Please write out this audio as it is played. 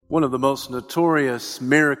One of the most notorious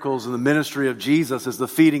miracles in the ministry of Jesus is the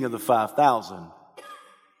feeding of the 5,000.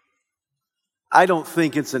 I don't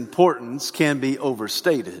think its importance can be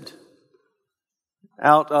overstated.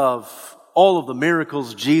 Out of all of the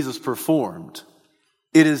miracles Jesus performed,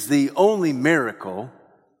 it is the only miracle,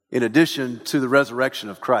 in addition to the resurrection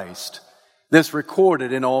of Christ, that's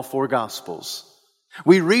recorded in all four Gospels.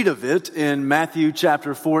 We read of it in Matthew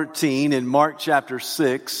chapter 14, in Mark chapter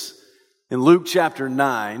 6, in Luke chapter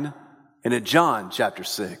 9, and in John chapter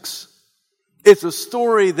 6. It's a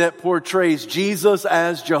story that portrays Jesus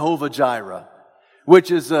as Jehovah Jireh, which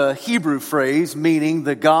is a Hebrew phrase meaning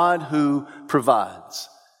the God who provides.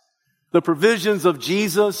 The provisions of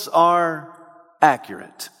Jesus are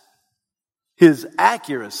accurate. His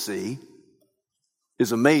accuracy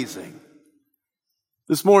is amazing.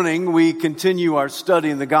 This morning, we continue our study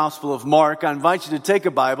in the Gospel of Mark. I invite you to take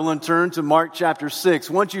a Bible and turn to Mark chapter 6.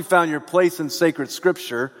 Once you've found your place in sacred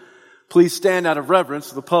Scripture, please stand out of reverence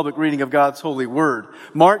to the public reading of God's holy word.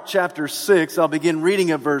 Mark chapter 6, I'll begin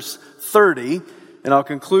reading at verse 30, and I'll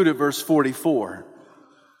conclude at verse 44.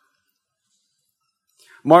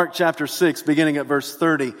 Mark chapter 6, beginning at verse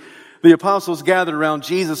 30. The apostles gathered around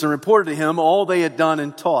Jesus and reported to him all they had done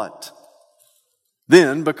and taught.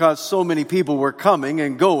 Then, because so many people were coming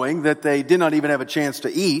and going that they did not even have a chance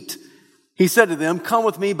to eat, he said to them, "Come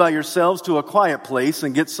with me by yourselves to a quiet place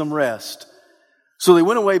and get some rest." So they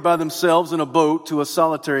went away by themselves in a boat to a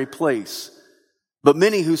solitary place. But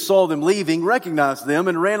many who saw them leaving recognized them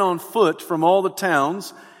and ran on foot from all the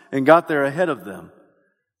towns and got there ahead of them.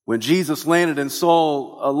 When Jesus landed and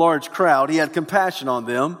saw a large crowd, he had compassion on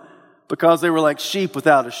them because they were like sheep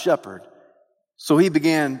without a shepherd. So he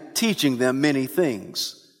began teaching them many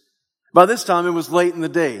things. By this time it was late in the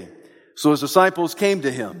day. So his disciples came to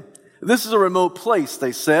him. "This is a remote place,"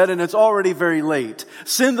 they said, "and it's already very late.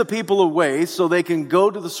 Send the people away so they can go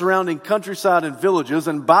to the surrounding countryside and villages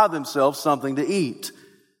and buy themselves something to eat."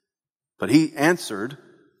 But he answered,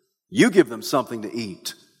 "You give them something to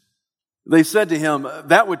eat." They said to him,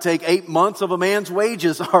 "That would take 8 months of a man's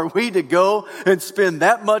wages. Are we to go and spend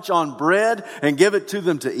that much on bread and give it to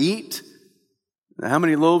them to eat?" "Now, how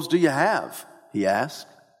many loaves do you have?" he asked.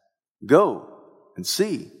 "Go and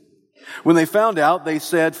see." When they found out, they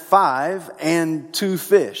said, 5 and 2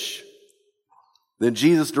 fish. Then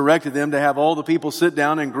Jesus directed them to have all the people sit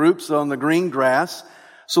down in groups on the green grass.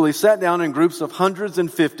 So they sat down in groups of hundreds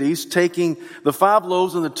and fifties. Taking the 5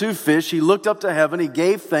 loaves and the 2 fish, he looked up to heaven, he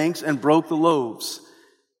gave thanks and broke the loaves.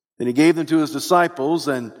 Then he gave them to his disciples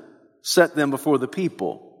and set them before the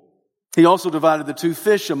people. He also divided the 2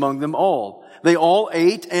 fish among them all. They all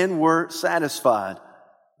ate and were satisfied.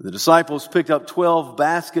 The disciples picked up 12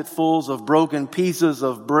 basketfuls of broken pieces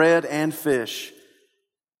of bread and fish.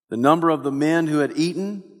 The number of the men who had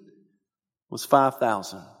eaten was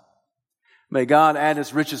 5,000. May God add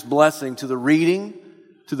his richest blessing to the reading,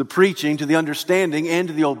 to the preaching, to the understanding, and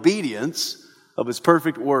to the obedience of his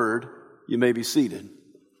perfect word. You may be seated.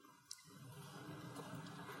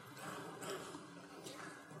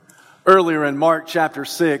 Earlier in Mark chapter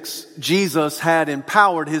 6, Jesus had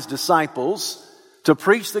empowered his disciples to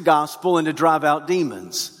preach the gospel and to drive out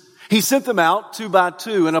demons. He sent them out 2 by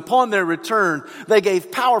 2, and upon their return, they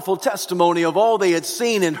gave powerful testimony of all they had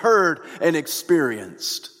seen and heard and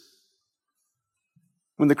experienced.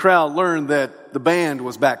 When the crowd learned that the band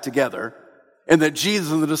was back together and that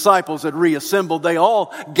Jesus and the disciples had reassembled, they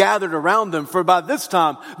all gathered around them, for by this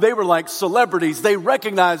time they were like celebrities. They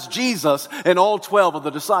recognized Jesus and all 12 of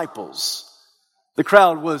the disciples. The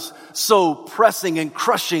crowd was so pressing and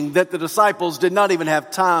crushing that the disciples did not even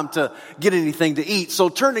have time to get anything to eat. So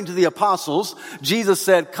turning to the apostles, Jesus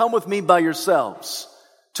said, "Come with me by yourselves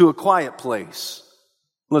to a quiet place.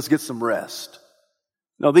 Let's get some rest."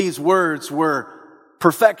 Now these words were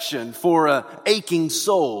perfection for an aching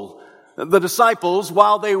soul. The disciples,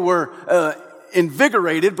 while they were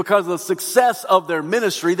invigorated because of the success of their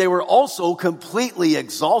ministry, they were also completely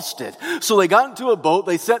exhausted. So they got into a boat,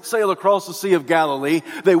 they set sail across the Sea of Galilee,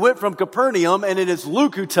 they went from Capernaum, and it is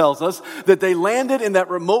Luke who tells us that they landed in that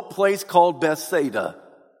remote place called Bethsaida.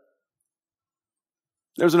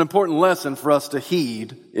 There's an important lesson for us to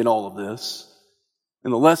heed in all of this,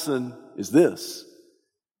 and the lesson is this: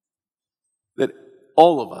 that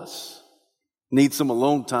all of us need some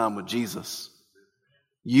alone time with Jesus.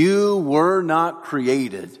 You were not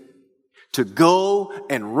created to go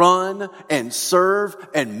and run and serve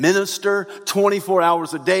and minister 24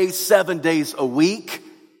 hours a day, 7 days a week.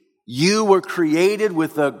 You were created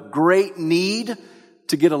with a great need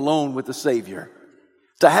to get alone with the Savior,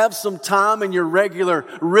 to have some time in your regular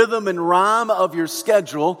rhythm and rhyme of your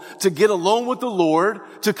schedule to get alone with the Lord,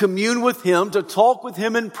 to commune with Him, to talk with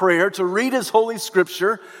Him in prayer, to read His Holy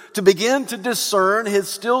Scripture, to begin to discern His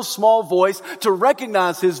still small voice, to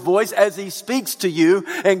recognize His voice as He speaks to you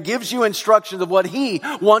and gives you instructions of what He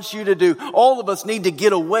wants you to do. All of us need to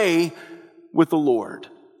get away with the Lord.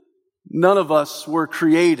 None of us were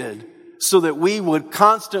created so that we would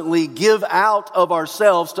constantly give out of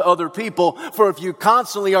ourselves to other people. For if you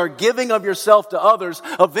constantly are giving of yourself to others,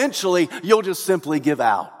 eventually you'll just simply give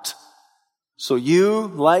out. So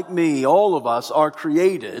you, like me, all of us are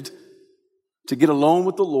created to get alone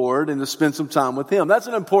with the Lord and to spend some time with Him. That's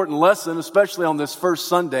an important lesson, especially on this first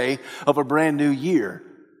Sunday of a brand new year.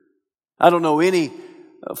 I don't know any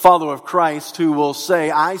follower of Christ who will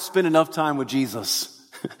say, I spend enough time with Jesus.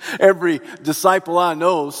 Every disciple I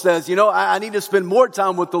know says, I need to spend more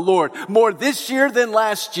time with the Lord, more this year than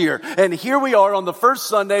last year. And here we are on the first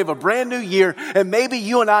Sunday of a brand new year, and maybe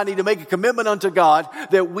you and I need to make a commitment unto God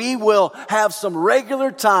that we will have some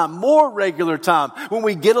regular time, more regular time, when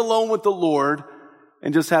we get alone with the Lord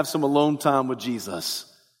and just have some alone time with Jesus.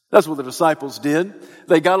 That's what the disciples did.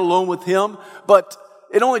 They got alone with Him, but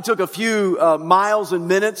it only took a few miles and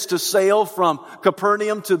minutes to sail from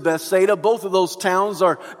Capernaum to Bethsaida. Both of those towns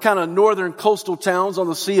are kind of northern coastal towns on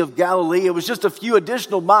the Sea of Galilee. It was just a few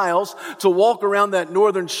additional miles to walk around that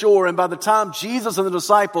northern shore. And by the time Jesus and the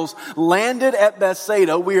disciples landed at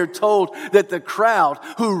Bethsaida, we are told that the crowd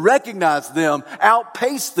who recognized them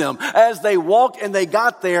outpaced them as they walked, and they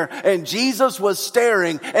got there, and Jesus was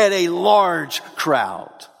staring at a large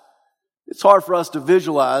crowd. It's hard for us to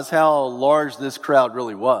visualize how large this crowd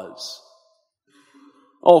really was.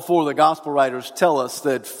 All four of the gospel writers tell us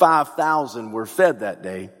that 5,000 were fed that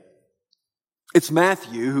day. It's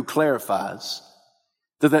Matthew who clarifies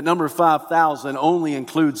that number 5,000 only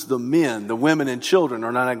includes the men. The women and children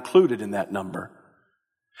are not included in that number.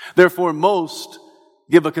 Therefore, most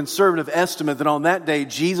give a conservative estimate that on that day,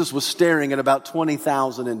 Jesus was staring at about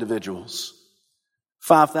 20,000 individuals.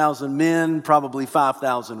 5,000 men, probably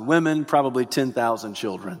 5,000 women, probably 10,000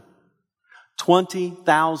 children.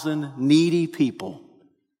 20,000 needy people,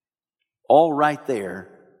 all right there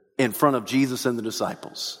in front of Jesus and the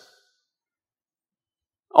disciples.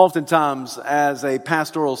 Oftentimes, as a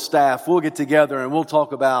pastoral staff, we'll get together and we'll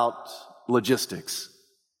talk about logistics.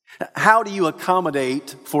 How do you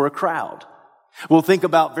accommodate for a crowd? We'll think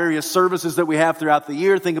about various services that we have throughout the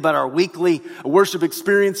year, think about our weekly worship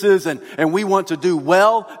experiences, and we want to do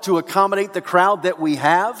well to accommodate the crowd that we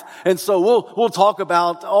have. And so we'll talk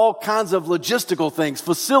about all kinds of logistical things,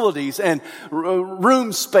 facilities and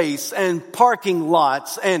room space and parking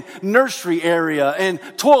lots and nursery area and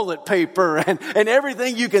toilet paper and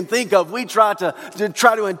everything you can think of. We try to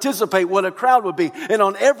anticipate what a crowd would be. And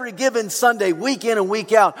on every given Sunday, week in and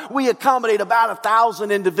week out, we accommodate about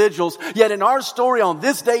 1,000 individuals. Yet in our story on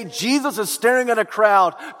this day, Jesus is staring at a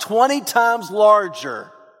crowd 20 times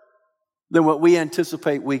larger than what we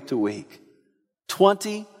anticipate week to week.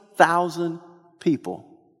 20,000 people.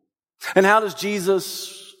 And how does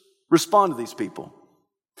Jesus respond to these people?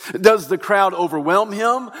 Does the crowd overwhelm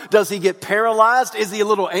him? Does he get paralyzed? Is he a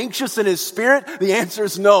little anxious in his spirit? The answer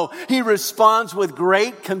is no. He responds with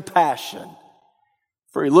great compassion.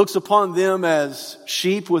 For he looks upon them as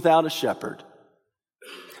sheep without a shepherd.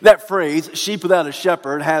 That phrase, sheep without a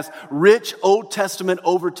shepherd, has rich Old Testament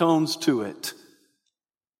overtones to it.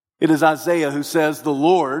 It is Isaiah who says, the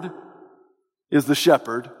Lord is the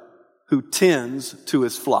shepherd who tends to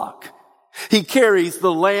his flock. He carries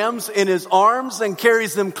the lambs in his arms and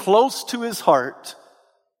carries them close to his heart.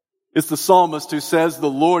 It's the psalmist who says, the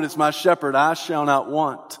Lord is my shepherd, I shall not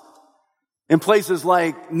want. In places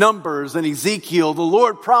like Numbers and Ezekiel, the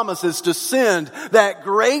Lord promises to send that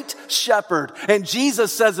great shepherd. And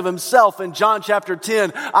Jesus says of himself in John chapter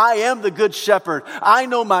 10, I am the good shepherd. I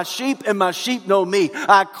know my sheep and my sheep know me.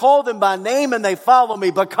 I call them by name and they follow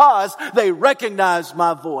me because they recognize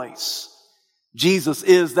my voice. Jesus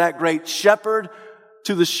is that great shepherd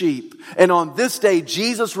to the sheep. And on this day,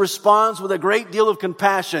 Jesus responds with a great deal of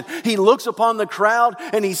compassion. He looks upon the crowd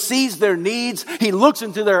and he sees their needs. He looks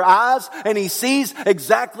into their eyes and he sees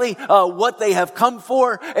exactly what they have come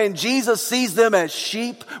for. And Jesus sees them as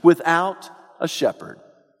sheep without a shepherd.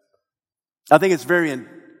 I think it's very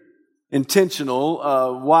intentional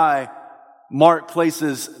why Mark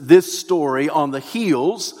places this story on the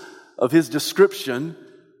heels of his description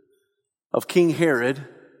of King Herod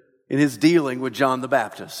in his dealing with John the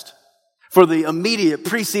Baptist. For the immediate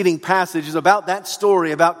preceding passage is about that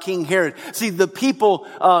story about King Herod. See, the people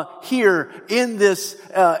here in this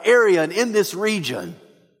area and in this region,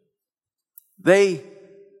 they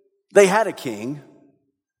had a king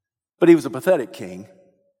but he was a pathetic king.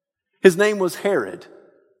 His name was Herod.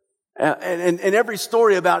 And every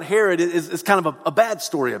story about Herod is kind of a bad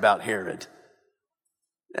story about Herod.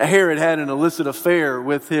 Herod had an illicit affair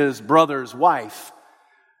with his brother's wife.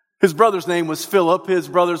 His brother's name was Philip. His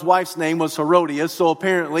brother's wife's name was Herodias. So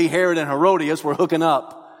apparently Herod and Herodias were hooking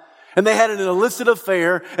up. And they had an illicit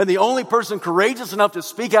affair, and the only person courageous enough to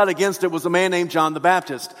speak out against it was a man named John the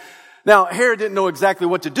Baptist. Now, Herod didn't know exactly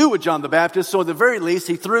what to do with John the Baptist, so at the very least,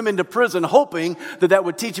 he threw him into prison, hoping that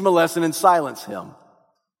would teach him a lesson and silence him.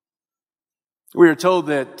 We are told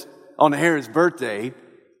that on Herod's birthday,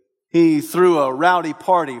 he threw a rowdy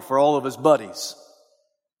party for all of his buddies.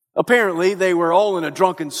 Apparently, they were all in a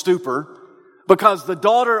drunken stupor because the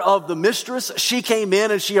daughter of the mistress, she came in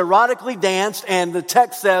and she erotically danced, and the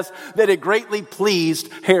text says that it greatly pleased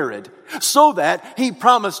Herod. So that he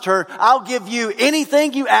promised her, I'll give you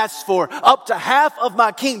anything you ask for, up to half of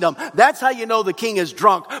my kingdom. That's how you know the king is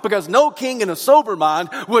drunk, because no king in a sober mind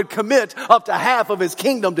would commit up to half of his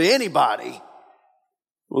kingdom to anybody.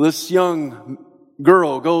 Well, this young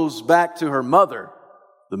girl goes back to her mother,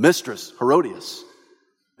 the mistress, Herodias,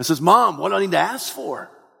 and says, Mom, what do I need to ask for?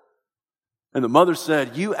 And the mother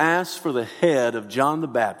said, you asked for the head of John the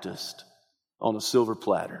Baptist on a silver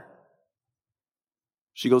platter.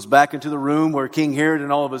 She goes back into the room where King Herod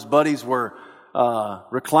and all of his buddies were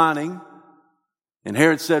reclining. And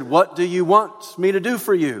Herod said, what do you want me to do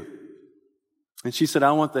for you? And she said,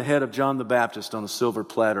 I want the head of John the Baptist on a silver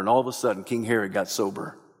platter. And all of a sudden, King Herod got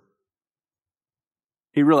sober.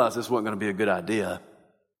 He realized this wasn't going to be a good idea.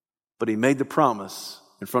 But he made the promise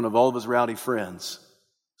in front of all of his rowdy friends.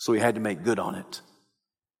 So he had to make good on it.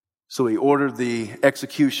 So he ordered the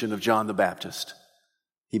execution of John the Baptist.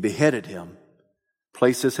 He beheaded him,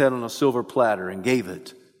 placed his head on a silver platter, and gave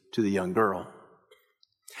it to the young girl.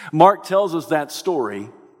 Mark tells us that story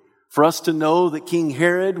for us to know that King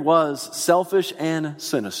Herod was selfish and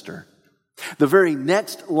sinister. The very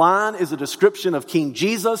next line is a description of King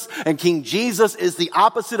Jesus, and King Jesus is the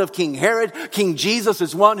opposite of King Herod. King Jesus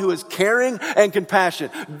is one who is caring and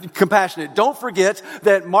compassionate. Don't forget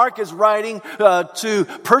that Mark is writing to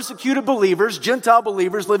persecuted believers, Gentile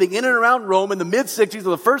believers living in and around Rome in the mid-60s of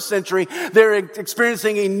the first century. They're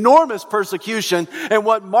experiencing enormous persecution, and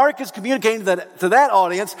what Mark is communicating to that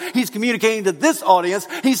audience, he's communicating to this audience.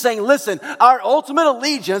 He's saying, listen, our ultimate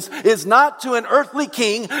allegiance is not to an earthly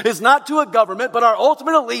king, is not to a government, but our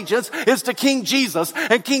ultimate allegiance is to King Jesus.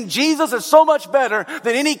 And King Jesus is so much better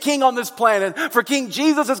than any king on this planet. For King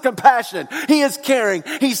Jesus is compassionate. He is caring.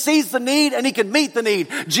 He sees the need and he can meet the need.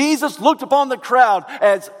 Jesus looked upon the crowd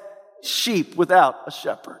as sheep without a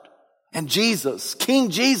shepherd. And Jesus, King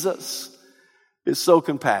Jesus, is so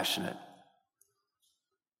compassionate.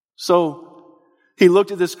 So he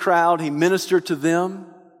looked at this crowd. He ministered to them.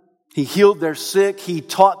 He healed their sick. He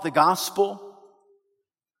taught the gospel.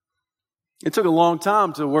 It took a long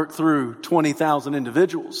time to work through 20,000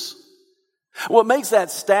 individuals. What makes that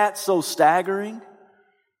stat so staggering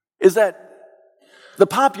is that the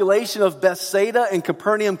population of Bethsaida and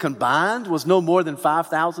Capernaum combined was no more than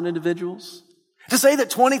 5,000 individuals. To say that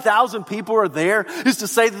 20,000 people are there is to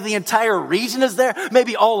say that the entire region is there.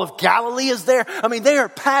 Maybe all of Galilee is there. I mean, they are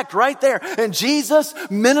packed right there. And Jesus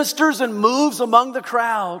ministers and moves among the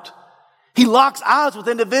crowd. He locks eyes with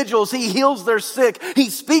individuals. He heals their sick. He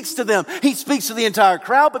speaks to them. He speaks to the entire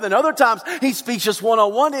crowd, but then other times he speaks just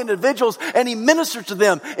one-on-one to individuals, and he ministers to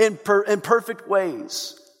them in perfect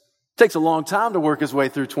ways. It takes a long time to work his way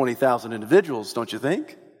through 20,000 individuals, don't you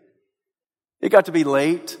think? It got to be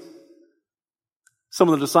late. Some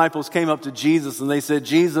of the disciples came up to Jesus and they said,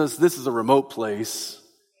 Jesus, this is a remote place,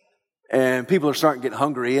 and people are starting to get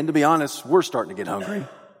hungry. And to be honest, we're starting to get hungry.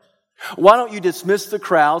 Why don't you dismiss the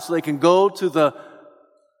crowd so they can go to the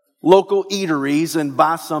local eateries and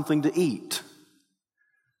buy something to eat?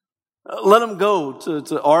 Let them go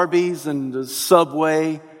to Arby's and to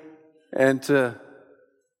Subway and to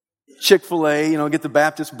Chick-fil-A, get the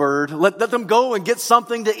Baptist bird. Let them go and get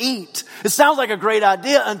something to eat. It sounds like a great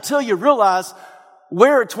idea until you realize,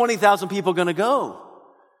 where are 20,000 people going to go?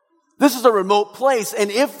 This is a remote place, and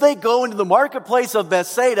if they go into the marketplace of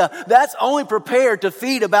Bethsaida, that's only prepared to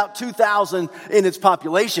feed about 2,000 in its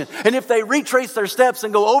population. And if they retrace their steps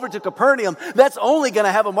and go over to Capernaum, that's only going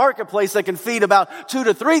to have a marketplace that can feed about 2,000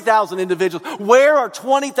 to 3,000 individuals. Where are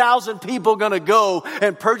 20,000 people going to go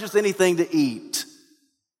and purchase anything to eat?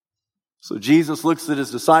 So Jesus looks at his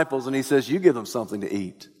disciples and he says, you give them something to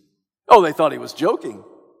eat. Oh, they thought he was joking.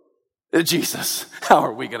 Jesus, how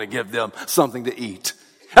are we going to give them something to eat?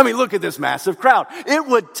 I mean, look at this massive crowd. It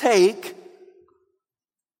would take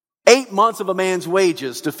 8 months of a man's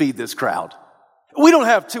wages to feed this crowd. We don't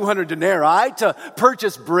have 200 denarii to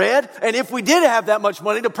purchase bread. And if we did have that much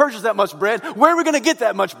money to purchase that much bread, where are we going to get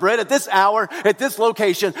that much bread at this hour, at this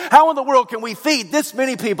location? How in the world can we feed this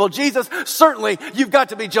many people? Jesus, certainly you've got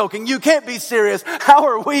to be joking. You can't be serious. How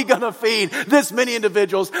are we going to feed this many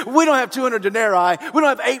individuals? We don't have 200 denarii. We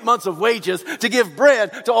don't have 8 months of wages to give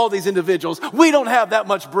bread to all these individuals. We don't have that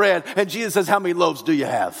much bread. And Jesus says, how many loaves do you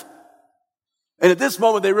have? And at this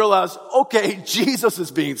moment, they realize, okay, Jesus is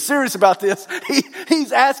being serious about this.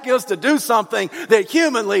 He's asking us to do something that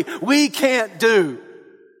humanly we can't do.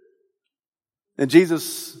 And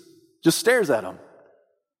Jesus just stares at them.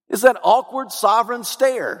 It's that awkward sovereign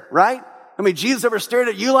stare, right? I mean, Jesus ever stared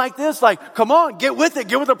at you like this? Like, come on, get with it.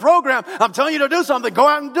 Get with the program. I'm telling you to do something. Go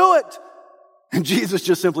out and do it. And Jesus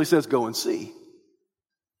just simply says, go and see.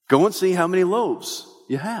 Go and see how many loaves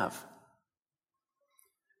you have.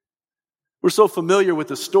 We're so familiar with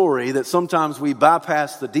the story that sometimes we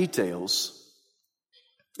bypass the details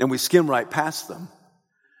and we skim right past them.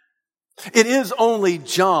 It is only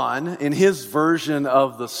John, in his version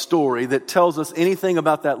of the story, that tells us anything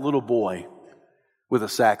about that little boy with a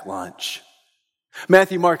sack lunch.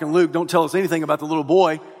 Matthew, Mark, and Luke don't tell us anything about the little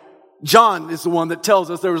boy. John is the one that tells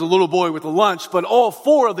us there was a little boy with a lunch, but all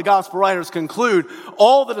 4 of the gospel writers conclude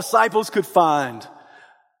all the disciples could find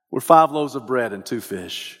were 5 loaves of bread and 2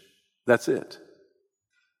 fish. That's it.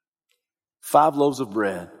 5 loaves of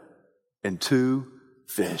bread and 2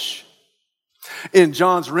 fish. In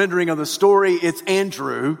John's rendering of the story, it's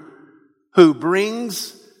Andrew who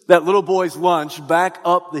brings that little boy's lunch back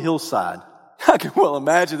up the hillside. I can well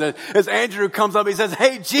imagine that as Andrew comes up, he says,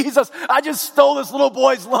 hey, Jesus, I just stole this little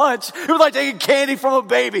boy's lunch. It was like taking candy from a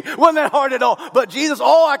baby. Wasn't that hard at all? But Jesus,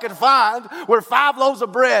 all I could find were 5 loaves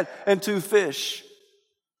of bread and 2 fish.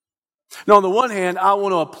 Now, on the one hand, I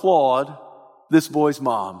want to applaud this boy's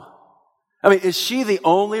mom. I mean, is she the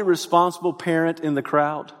only responsible parent in the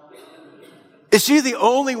crowd? Is she the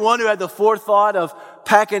only one who had the forethought of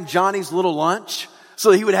packing Johnny's little lunch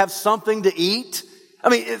so that he would have something to eat? I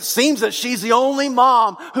mean, it seems that she's the only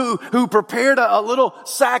mom who prepared a little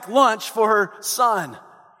sack lunch for her son.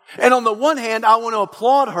 And on the one hand, I want to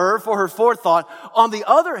applaud her for her forethought. On the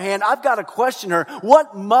other hand, I've got to question her.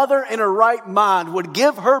 What mother in her right mind would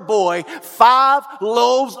give her boy 5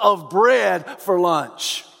 loaves of bread for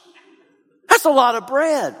lunch? That's a lot of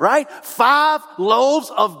bread, right? 5 loaves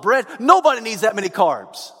of bread. Nobody needs that many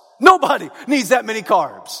carbs. Nobody needs that many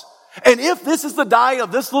carbs. And if this is the diet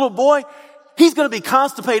of this little boy, he's going to be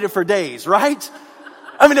constipated for days, right?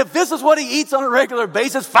 I mean, if this is what he eats on a regular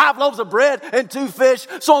basis, 5 loaves of bread and 2 fish.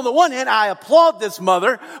 So on the one hand, I applaud this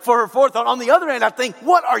mother for her forethought. On the other hand, I think,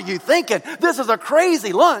 what are you thinking? This is a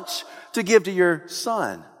crazy lunch to give to your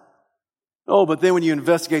son. Oh, but then when you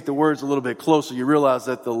investigate the words a little bit closer, you realize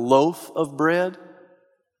that the loaf of bread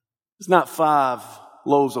is not 5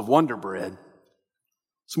 loaves of Wonder Bread.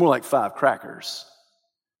 It's more like 5 crackers.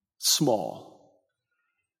 Small.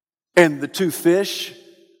 And the 2 fish,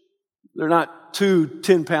 they're not 2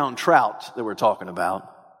 10-pound trout that we're talking about.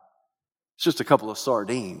 It's just a couple of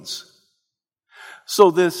sardines. So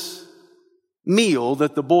this meal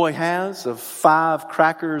that the boy has of 5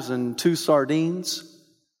 crackers and 2 sardines,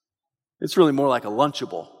 it's really more like a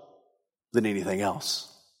Lunchable than anything else.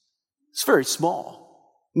 It's very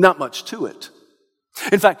small. Not much to it.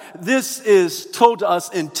 In fact, this is told to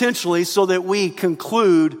us intentionally so that we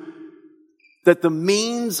conclude that the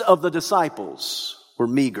means of the disciples were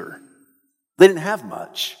meager. They didn't have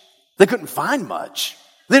much. They couldn't find much.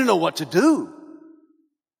 They didn't know what to do.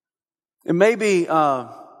 And maybe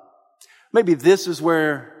this is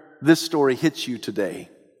where this story hits you today.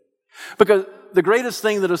 Because the greatest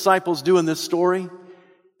thing the disciples do in this story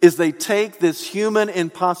is they take this human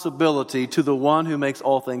impossibility to the one who makes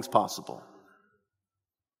all things possible.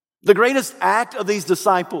 The greatest act of these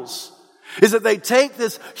disciples is that they take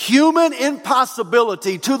this human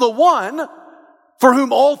impossibility to the one for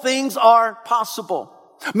whom all things are possible.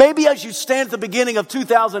 Maybe as you stand at the beginning of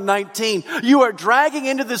 2019, you are dragging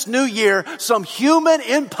into this new year some human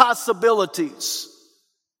impossibilities.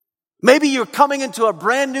 Maybe you're coming into a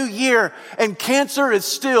brand new year and cancer is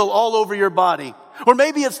still all over your body. Or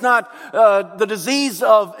maybe it's not the disease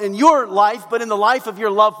in your life, but in the life of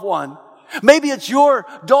your loved one. Maybe it's your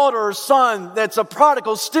daughter or son that's a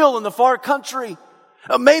prodigal still in the far country.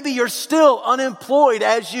 Maybe you're still unemployed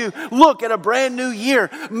as you look at a brand new year.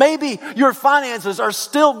 Maybe your finances are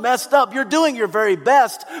still messed up. You're doing your very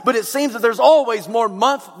best, but it seems that there's always more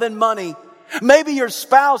month than money. Maybe your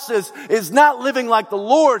spouse is not living like the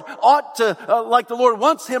Lord like the Lord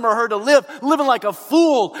wants him or her to live, living like a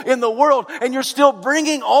fool in the world, and you're still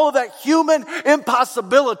bringing all of that human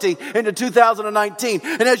impossibility into 2019.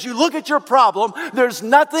 And as you look at your problem, there's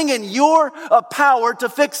nothing in your power to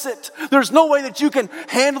fix it. There's no way that you can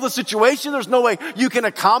handle the situation. There's no way you can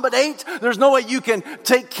accommodate. There's no way you can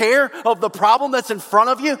take care of the problem that's in front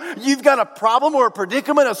of you. You've got a problem or a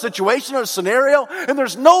predicament, a situation or a scenario, and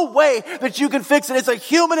there's no way that you can fix it. It's a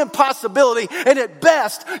human impossibility, and at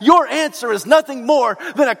best, your answer is nothing more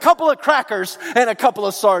than a couple of crackers and a couple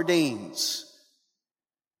of sardines.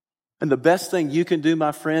 And the best thing you can do,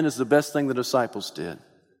 my friend, is the best thing the disciples did.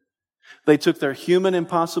 They took their human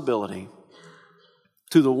impossibility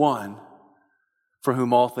to the one for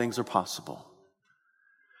whom all things are possible.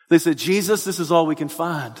 They said, Jesus, this is all we can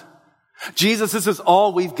find. Jesus, this is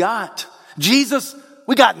all we've got. Jesus,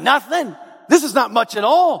 we got nothing. This is not much at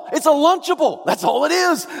all. It's a Lunchable. That's all it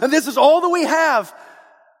is. And this is all that we have.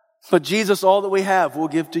 But Jesus, all that we have, we'll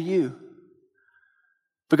give to you.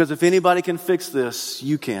 Because if anybody can fix this,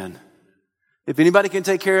 you can. If anybody can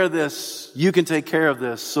take care of this, you can take care of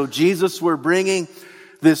this. So Jesus, we're bringing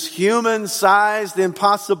this human-sized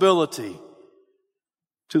impossibility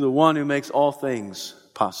to the one who makes all things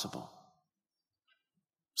possible.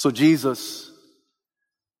 So Jesus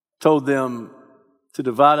told them to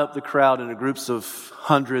divide up the crowd into groups of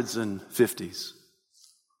hundreds and fifties.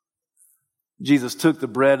 Jesus took the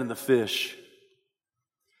bread and the fish.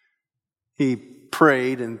 He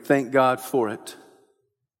prayed and thanked God for it.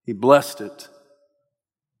 He blessed it,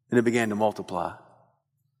 and it began to multiply.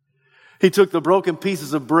 He took the broken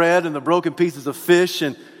pieces of bread and the broken pieces of fish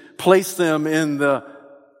and placed them in the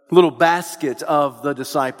little basket of the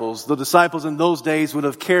disciples. The disciples in those days would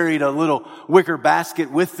have carried a little wicker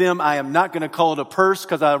basket with them. I am not going to call it a purse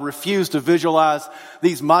because I refuse to visualize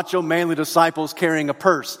these macho, manly disciples carrying a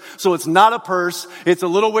purse. So it's not a purse. It's a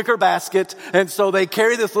little wicker basket. And so they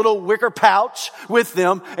carry this little wicker pouch with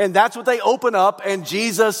them. And that's what they open up. And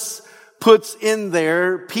Jesus puts in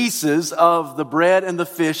there pieces of the bread and the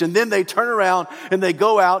fish, and then they turn around and they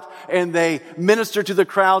go out and they minister to the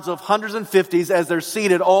crowds of hundreds and fifties as they're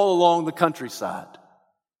seated all along the countryside.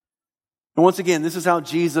 And once again, this is how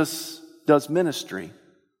Jesus does ministry.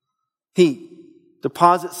 He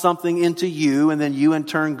deposits something into you, and then you in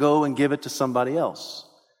turn go and give it to somebody else.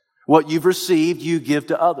 What you've received, you give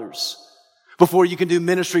to others. Before you can do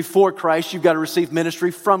ministry for Christ, you've got to receive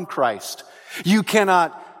ministry from Christ. You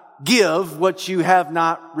cannot give what you have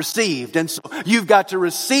not received. And so you've got to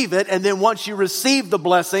receive it. And then once you receive the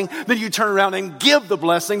blessing, then you turn around and give the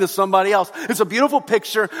blessing to somebody else. It's a beautiful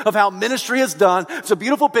picture of how ministry is done. It's a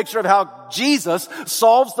beautiful picture of how Jesus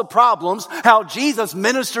solves the problems, how Jesus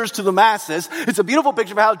ministers to the masses. It's a beautiful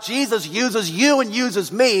picture of how Jesus uses you and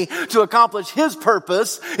uses me to accomplish His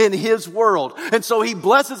purpose in His world. And so He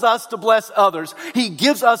blesses us to bless others. He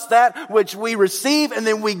gives us that which we receive, and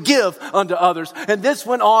then we give unto others. And this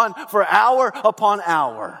went on for hour upon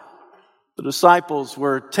hour. The disciples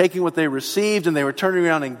were taking what they received and they were turning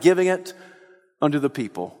around and giving it unto the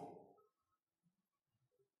people.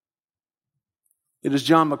 It is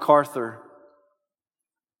John MacArthur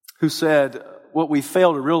who said, what we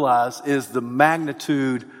fail to realize is the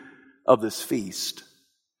magnitude of this feast.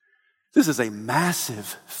 This is a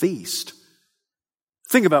massive feast.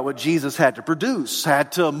 Think about what Jesus had to produce,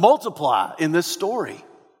 had to multiply in this story.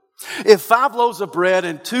 If 5 loaves of bread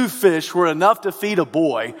and 2 fish were enough to feed a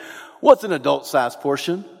boy, what's an adult-sized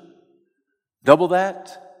portion? Double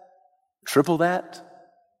that? Triple that?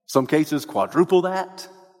 Some cases, quadruple that?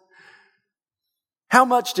 How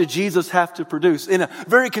much did Jesus have to produce? In a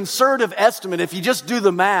very conservative estimate, if you just do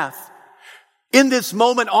the math, in this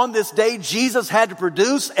moment, on this day, Jesus had to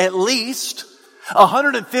produce at least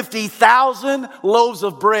 150,000 loaves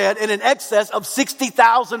of bread and in excess of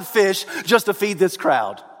 60,000 fish just to feed this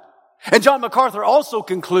crowd. And John MacArthur also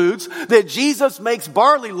concludes that Jesus makes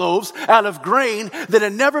barley loaves out of grain that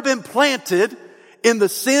had never been planted in the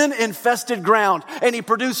sin-infested ground. And He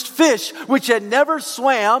produced fish which had never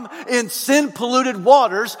swam in sin-polluted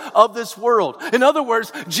waters of this world. In other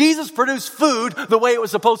words, Jesus produced food the way it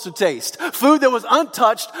was supposed to taste. Food that was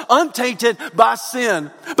untouched, untainted by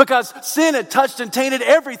sin. Because sin had touched and tainted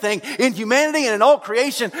everything in humanity and in all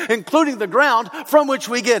creation, including the ground from which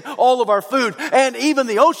we get all of our food, and even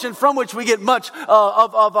the ocean from which we get much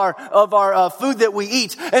of our food that we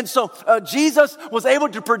eat. And so Jesus was able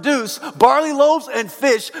to produce barley loaves and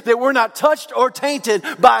fish that were not touched or tainted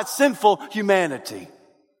by sinful humanity.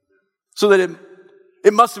 So that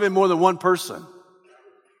it must have been more than one person.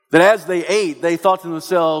 That as they ate, they thought to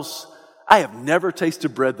themselves, I have never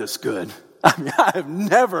tasted bread this good. I mean, I have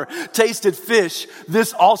never tasted fish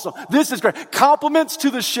this awesome. This is great. Compliments to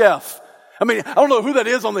the chef. I mean, I don't know who that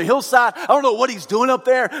is on the hillside. I don't know what he's doing up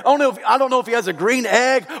there. I don't know if he has a green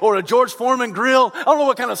egg or a George Foreman grill. I don't know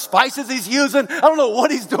what kind of spices he's using. I don't know what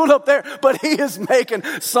he's doing up there, but he is making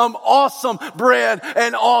some awesome bread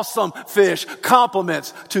and awesome fish.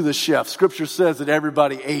 Compliments to the chef. Scripture says that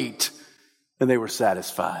everybody ate and they were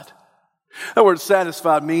satisfied. That word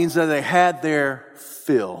satisfied means that they had their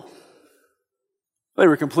fill. They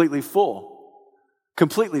were completely full,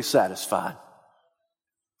 completely satisfied.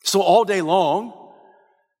 So all day long,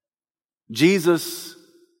 Jesus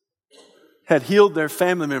had healed their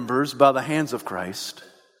family members by the hands of Christ,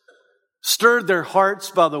 stirred their hearts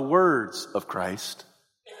by the words of Christ,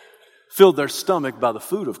 filled their stomach by the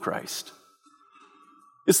food of Christ.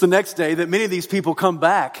 It's the next day that many of these people come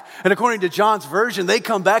back. And according to John's version, they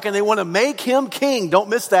come back and they want to make him king. Don't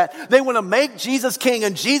miss that. They want to make Jesus king.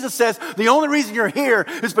 And Jesus says, the only reason you're here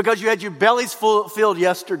is because you had your bellies filled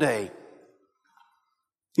yesterday.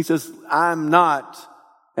 He says, I'm not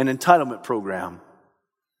an entitlement program.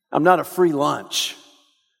 I'm not a free lunch.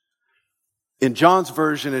 In John's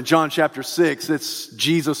version, in John chapter 6, it's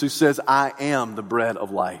Jesus who says, I am the bread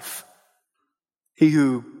of life. He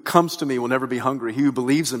who comes to me will never be hungry. He who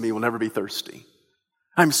believes in me will never be thirsty.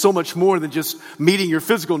 I'm so much more than just meeting your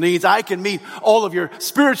physical needs. I can meet all of your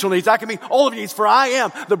spiritual needs. I can meet all of your needs, for I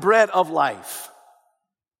am the bread of life.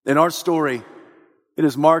 In our story, it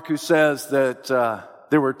is Mark who says that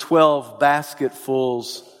there were 12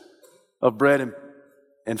 basketfuls of bread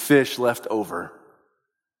and fish left over.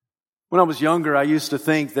 When I was younger, I used to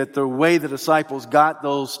think that the way the disciples got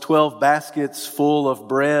those 12 baskets full of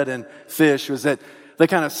bread and fish was that they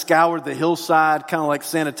kind of scoured the hillside, kind of like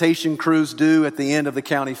sanitation crews do at the end of the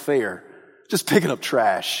county fair, just picking up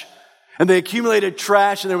trash. And they accumulated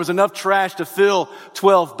trash, and there was enough trash to fill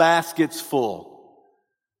 12 baskets full.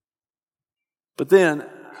 But then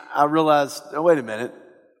I realized, oh, wait a minute,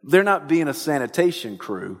 they're not being a sanitation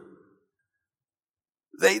crew.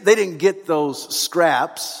 They didn't get those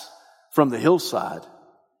scraps from the hillside.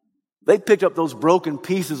 They picked up those broken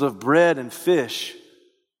pieces of bread and fish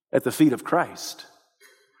at the feet of Christ.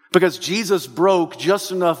 Because Jesus broke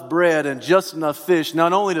just enough bread and just enough fish,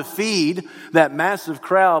 not only to feed that massive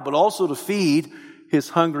crowd, but also to feed his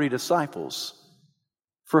hungry disciples.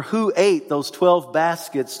 For who ate those 12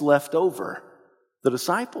 baskets left over? The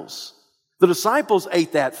disciples. The disciples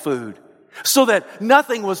ate that food. So that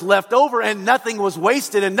nothing was left over and nothing was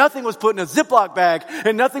wasted and nothing was put in a Ziploc bag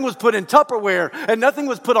and nothing was put in Tupperware and nothing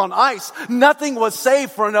was put on ice. Nothing was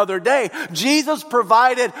saved for another day. Jesus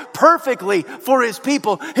provided perfectly for his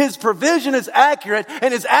people. His provision is accurate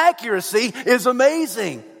and his accuracy is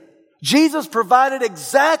amazing. Jesus provided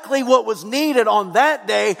exactly what was needed on that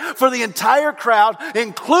day for the entire crowd,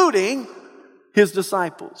 including his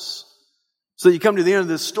disciples. So you come to the end of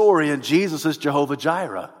this story and Jesus is Jehovah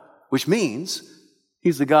Jireh, which means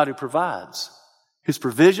he's the God who provides. His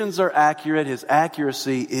provisions are accurate. His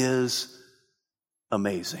accuracy is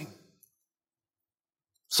amazing.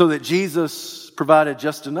 So that Jesus provided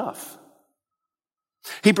just enough.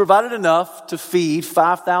 He provided enough to feed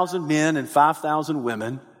 5,000 men and 5,000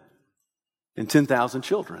 women and 10,000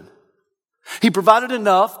 children. He provided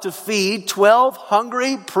enough to feed 12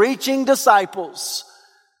 hungry, preaching disciples.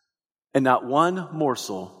 And not one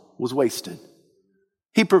morsel was wasted.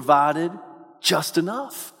 He provided just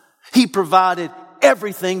enough. He provided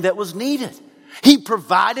everything that was needed. He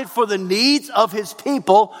provided for the needs of his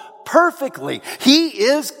people perfectly. He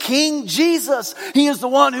is King Jesus. He is the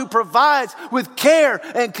one who provides with care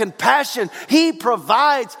and compassion. He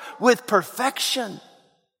provides with perfection.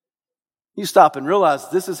 You stop and realize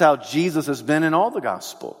this is how Jesus has been in all the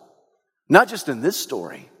gospel. Not just in this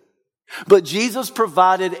story. But Jesus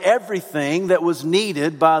provided everything that was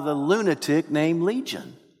needed by the lunatic named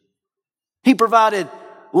Legion. He provided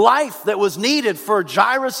life that was needed for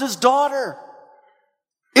Jairus' daughter.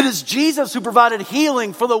 It is Jesus who provided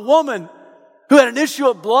healing for the woman who had an issue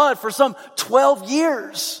of blood for some 12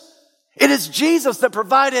 years. It is Jesus that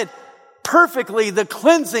provided perfectly the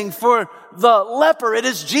cleansing for the leper. It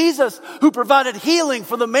is Jesus who provided healing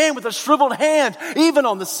for the man with a shriveled hand, even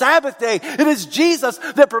on the Sabbath day. It is Jesus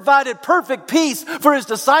that provided perfect peace for his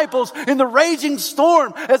disciples in the raging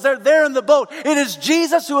storm as they're there in the boat. It is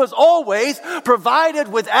Jesus who has always provided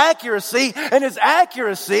with accuracy, and his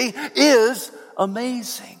accuracy is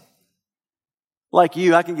amazing. Like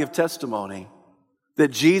you, I can give testimony that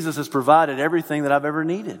Jesus has provided everything that I've ever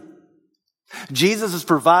needed. Jesus has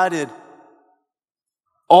provided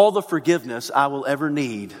all the forgiveness I will ever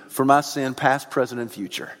need for my sin, past, present, and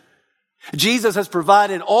future. Jesus has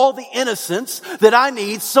provided all the innocence that I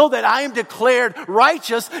need so that I am declared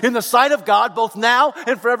righteous in the sight of God both now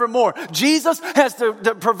and forevermore. Jesus has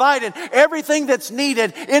provided everything that's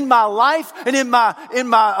needed in my life and in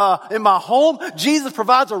my home. Jesus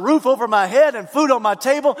provides a roof over my head and food on my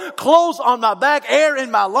table, clothes on my back, air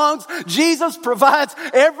in my lungs. Jesus provides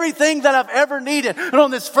everything that I've ever needed. And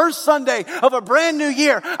on this first Sunday of a brand new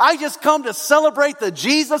year, I just come to celebrate the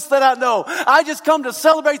Jesus that I know. I just come to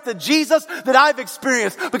celebrate the Jesus that I've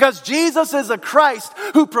experienced, because Jesus is a Christ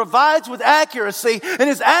who provides with accuracy, and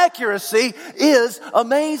his accuracy is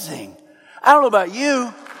amazing. I don't know about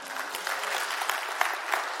you,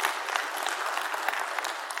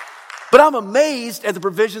 but I'm amazed at the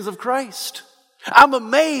provisions of Christ. I'm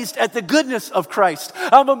amazed at the goodness of Christ.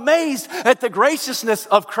 I'm amazed at the graciousness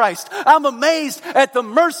of Christ. I'm amazed at the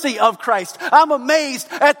mercy of Christ. I'm amazed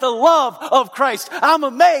at the love of Christ. I'm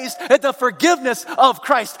amazed at the forgiveness of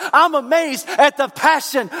Christ. I'm amazed at the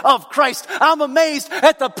passion of Christ. I'm amazed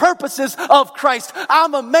at the purposes of Christ.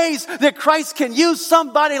 I'm amazed that Christ can use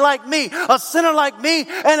somebody like me, a sinner like me,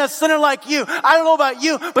 and a sinner like you. I don't know about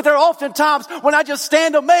you, but there are often times when I just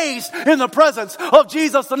stand amazed in the presence of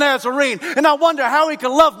Jesus the Nazarene, and I wonder how he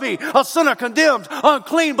can love me, a sinner condemned,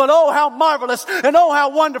 unclean, but oh, how marvelous and oh,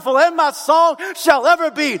 how wonderful, and my song shall ever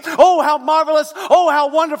be, oh, how marvelous, oh, how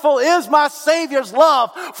wonderful is my Savior's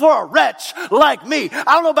love for a wretch like me.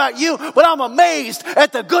 I don't know about you, but I'm amazed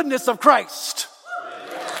at the goodness of Christ.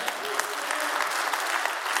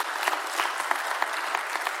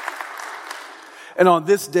 And on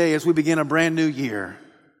this day, as we begin a brand new year,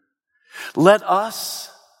 let us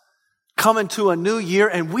come into a new year,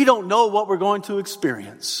 and we don't know what we're going to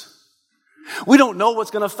experience. We don't know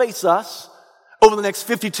what's going to face us over the next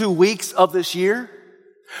 52 weeks of this year.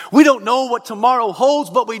 We don't know what tomorrow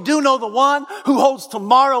holds, but we do know the one who holds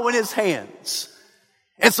tomorrow in his hands.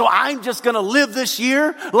 And so I'm just going to live this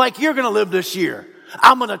year like you're going to live this year.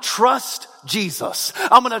 I'm going to trust Jesus.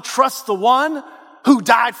 I'm going to trust the one who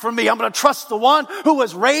died for me. I'm going to trust the one who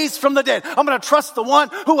was raised from the dead. I'm going to trust the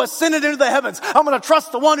one who ascended into the heavens. I'm going to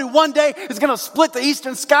trust the one who one day is going to split the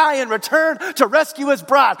eastern sky and return to rescue his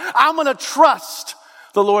bride. I'm going to trust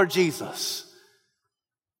the Lord Jesus.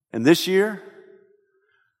 And this year,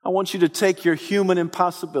 I want you to take your human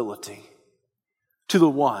impossibility to the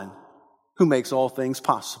one who makes all things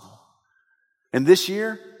possible. And this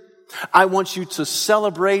year, I want you to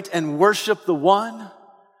celebrate and worship the one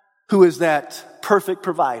who is that perfect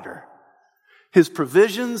provider. His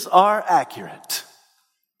provisions are accurate,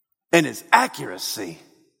 and his accuracy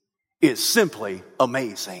is simply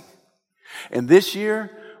amazing. And this year,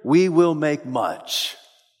 we will make much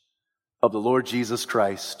of the Lord Jesus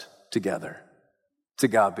Christ together. To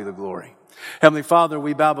God be the glory. Heavenly Father,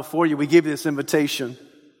 we bow before you. We give you this invitation.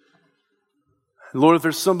 Lord, if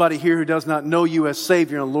there's somebody here who does not know you as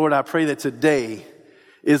Savior, and Lord, I pray that today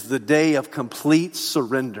is the day of complete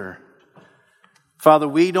surrender. Father,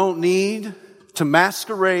 we don't need to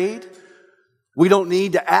masquerade. We don't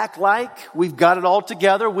need to act like we've got it all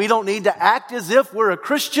together. We don't need to act as if we're a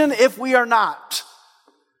Christian if we are not.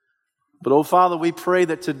 But, oh Father, we pray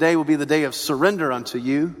that today will be the day of surrender unto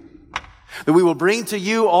you, that we will bring to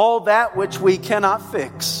you all that which we cannot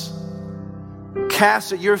fix.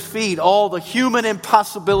 Cast at your feet all the human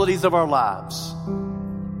impossibilities of our lives.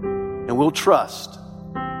 And we'll trust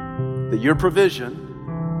that your provision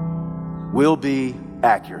will be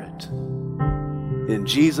accurate. In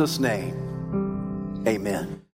Jesus' name, amen.